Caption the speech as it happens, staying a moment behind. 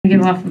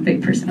give off a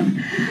big personality.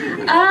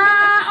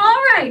 All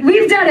right,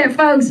 we've done it,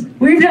 folks.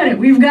 We've done it.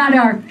 We've got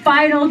our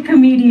final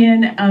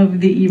comedian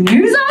of the evening,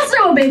 who's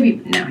also a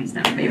baby. No, he's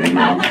not a baby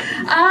model.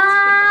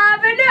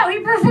 But no, he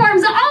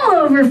performs all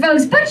over,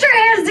 folks. Put your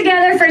hands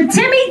together for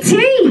Timmy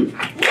T.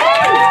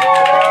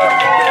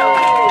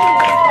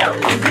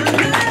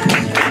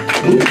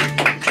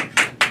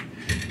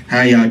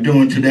 How y'all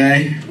doing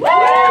today?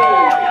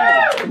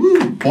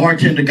 Woo.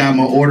 Bartender got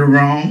my order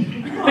wrong.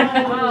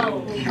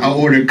 I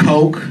ordered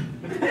Coke.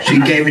 She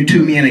gave it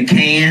to me in a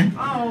can.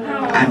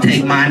 I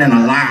take mine in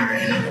a line.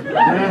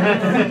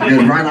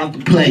 Just right off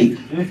the plate.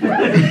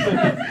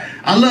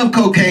 I love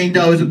cocaine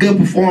though. It's a good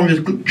performance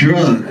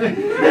drug.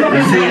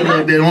 You see a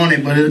little bit on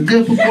it, but it's a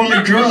good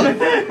performance drug.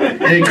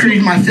 It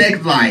increased my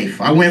sex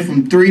life. I went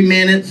from 3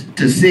 minutes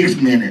to 6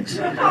 minutes.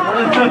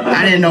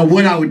 I didn't know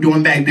what I was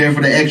doing back there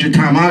for the extra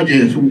time. I was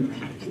just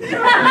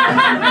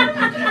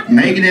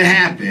making it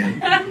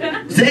happen.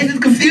 Sex is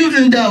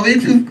confusing though.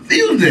 It's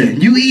confusing.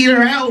 You eat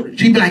her out,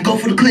 she be like, go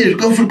for the clitoris,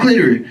 go for the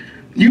clitoris.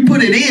 You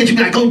put it in, she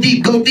be like, go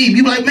deep, go deep.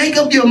 You be like, make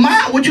up your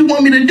mind what you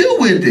want me to do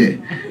with it.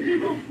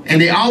 And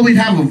they always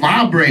have a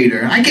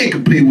vibrator. I can't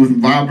compete with a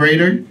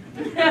vibrator.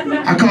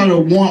 I call it a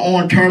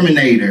one-on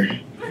terminator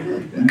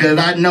because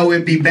I know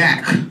it'd be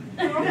back.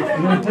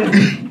 I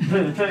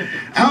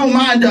don't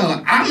mind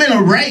though. I'm in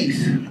a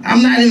race.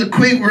 I'm not in a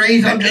quick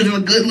race. I'm just in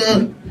a good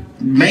little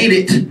made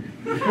it.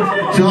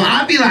 So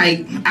I'd be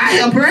like, I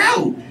help her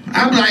out.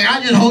 I'd be like, I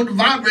just hold the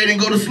vibrator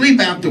and go to sleep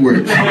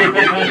afterwards.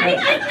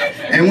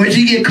 And when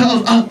she get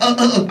close,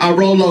 I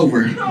roll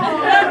over.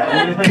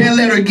 Can't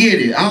let her get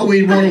it. I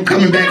always want them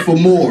coming back for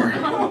more.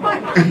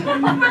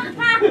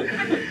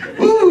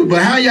 Ooh,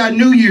 but how y'all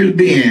New Year's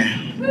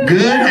been?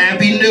 Good?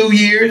 Happy New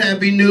Year's.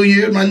 Happy New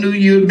Year's. My New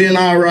Year's been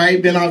all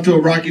right. Been off to a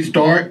rocky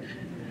start.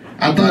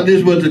 I thought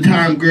this was the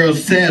time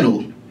girls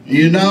settled.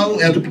 You know,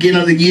 at the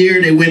beginning of the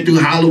year, they went through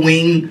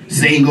Halloween,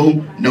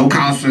 single, no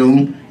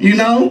costume. You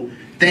know,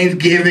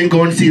 Thanksgiving,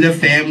 going to see their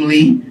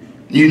family,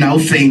 you know,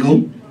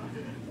 single,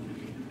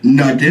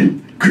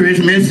 nothing.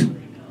 Christmas,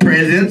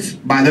 presents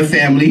by their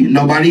family,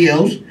 nobody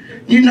else.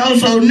 You know,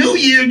 so New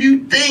Year,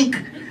 you think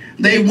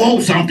they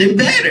want something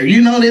better.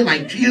 You know, they're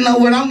like, you know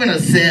what, I'm going to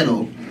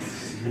settle.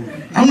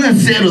 I'm going to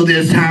settle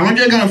this time. I'm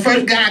just going to,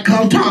 first guy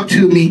come talk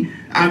to me,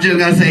 I'm just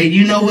going to say,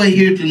 you know what,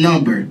 here's the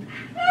number.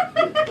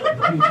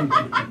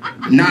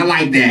 Not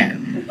like that.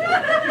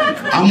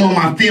 I'm on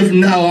my 5th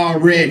no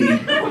already.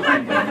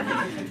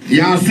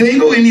 Y'all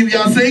single? Any of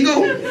y'all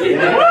single?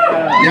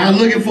 Y'all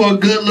looking for a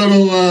good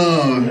little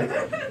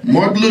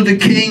Martin Luther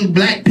King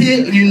black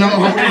pit, you know,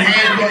 holding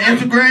hands on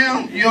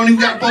Instagram? You don't even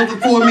got to post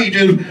it for me,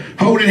 just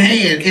holding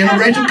hands.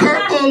 Interracial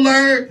couple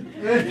alert.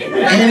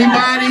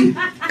 Anybody?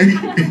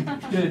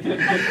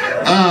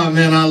 Oh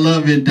man, I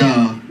love it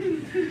though.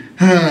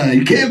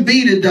 You can't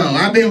beat it though.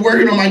 I've been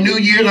working on my New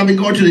Year's. I've been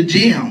going to the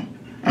gym.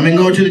 I've been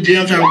going to the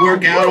gym trying to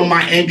work out on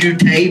my Andrew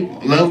Tate.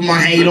 Love them or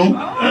hate them.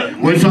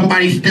 When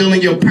somebody's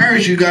stealing your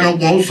purse, you're going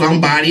to want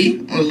somebody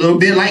a little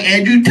bit like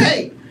Andrew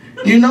Tate.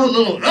 You know, a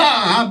little,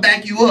 I'll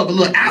back you up, a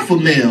little alpha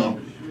male.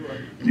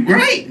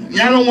 Right?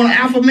 Y'all don't want an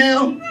alpha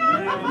male?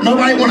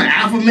 Nobody want an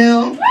alpha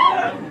male?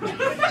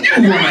 You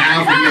want an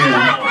alpha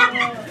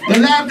male. The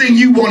last thing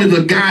you want is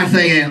a guy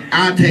saying,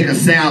 I'll take a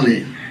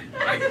salad.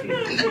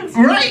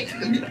 Right?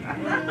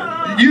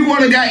 You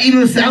want a guy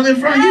eating a salad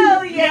in front of you?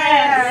 Oh,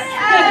 yes.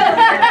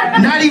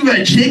 Not even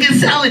a chicken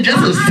salad,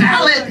 just a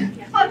salad?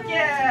 Fuck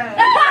yeah.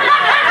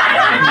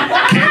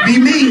 Can't be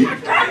me.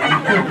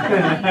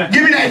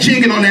 Give me that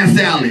chicken on that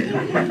salad.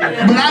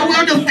 But I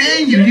will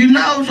defend you, you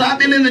know, so I've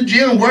been in the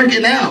gym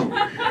working out.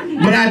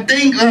 But I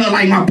think,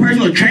 like, my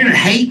personal trainer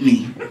hate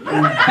me.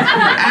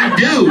 I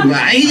do.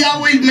 He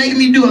always makes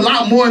me do a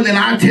lot more than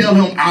I tell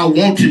him I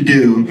want to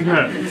do.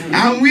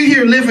 We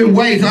here lifting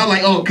weights. I'm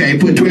like, okay,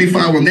 put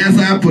 25 on that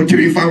side, put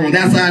 25 on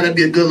that side. That'd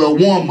be a good little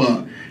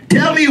warm-up.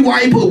 Tell me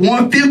why he put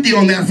 150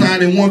 on that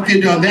side and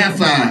 150 on that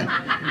side.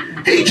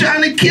 He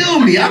trying to kill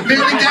me. I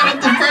barely got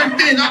up the first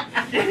bench.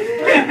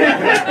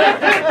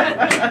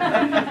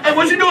 Hey,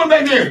 what you doing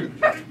back there?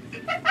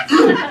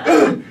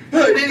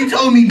 Then he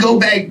told me go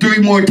back 3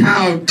 more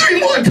times. 3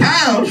 more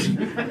times?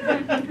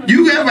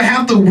 You ever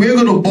have to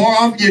wiggle the bar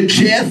off your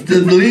chest to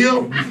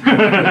live?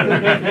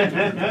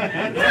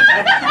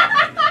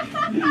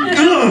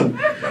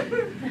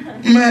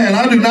 Man,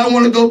 I do not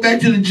want to go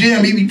back to the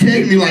gym. He be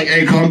texting me like,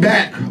 hey, come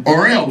back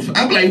or else.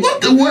 I'm like, what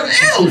the what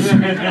else?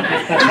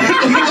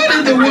 What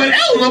is the what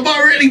else? I'm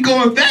already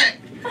going back.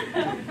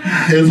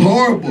 It's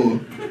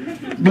horrible.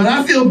 But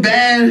I feel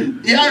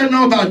bad. Y'all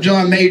know about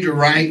John Major,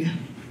 right?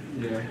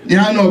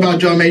 Yeah, I know about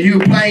John Major. You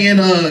were playing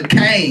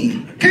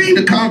Kane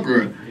the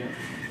Conqueror.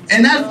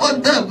 And that's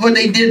fucked up what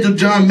they did to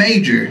John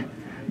Major.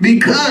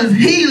 Because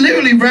he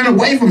literally ran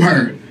away from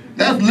her.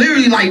 That's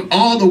literally like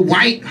all the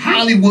white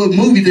Hollywood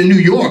movies in New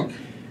York.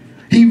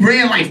 He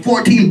ran like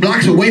 14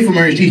 blocks away from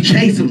her and she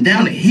chased him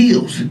down the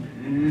hills.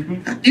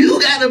 You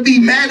gotta be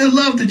mad in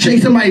love to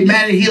chase somebody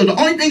mad in the hills. The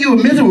only thing you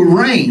were missing was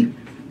rain.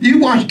 You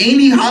watch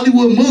any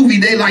Hollywood movie,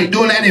 they like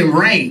doing that in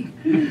rain.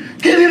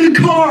 Get in the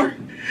car.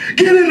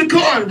 Get in the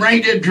car.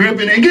 Rain just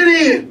dripping and get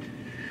in.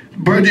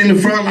 Bird in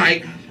the front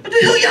like, what the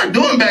hell y'all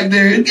doing back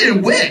there? It's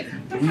getting wet.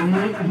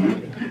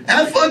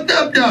 That's fucked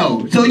up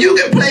though. So you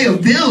can play a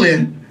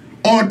villain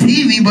on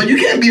TV, but you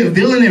can't be a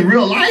villain in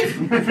real life?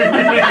 On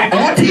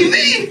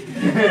TV?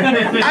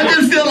 I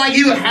just feel like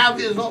you would have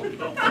his own.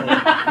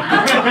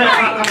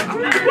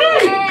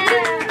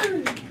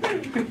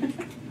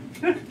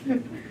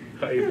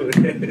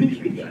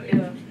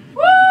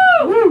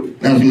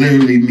 That's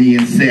literally me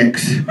and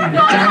sex. Trying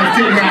to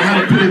figure out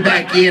how to put it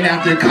back in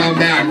after it calmed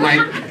down.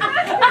 Like,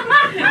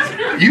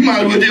 you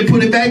might as well just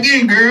put it back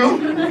in, girl.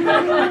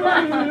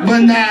 But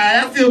nah,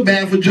 I feel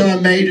bad for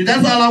John Major.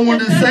 That's all I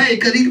wanted to say,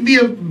 because he could be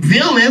a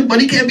villain, but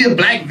he can't be a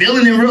black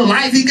villain in real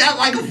life. He got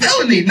like a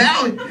felony.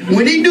 Now,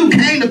 when he do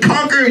Cain the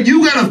Conqueror,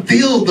 you gotta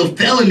feel the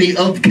felony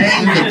of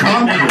Cain the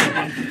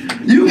Conqueror.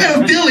 You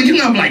gotta feel it. You're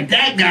gonna be like,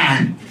 that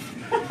guy,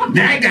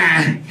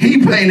 he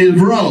playing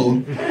his role.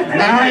 All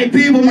right,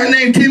 people, my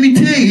name Timmy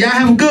T. Y'all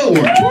have a good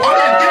one. Oh,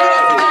 yeah,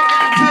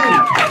 give it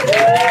up for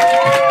that guy,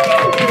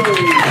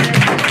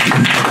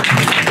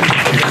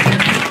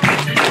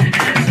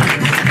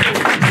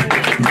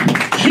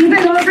 too. Keep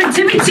it over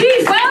Timmy T,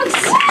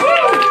 folks.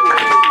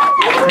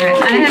 All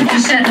right, I have to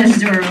shut this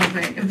door real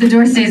quick. If the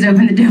door stays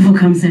open, the devil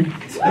comes in.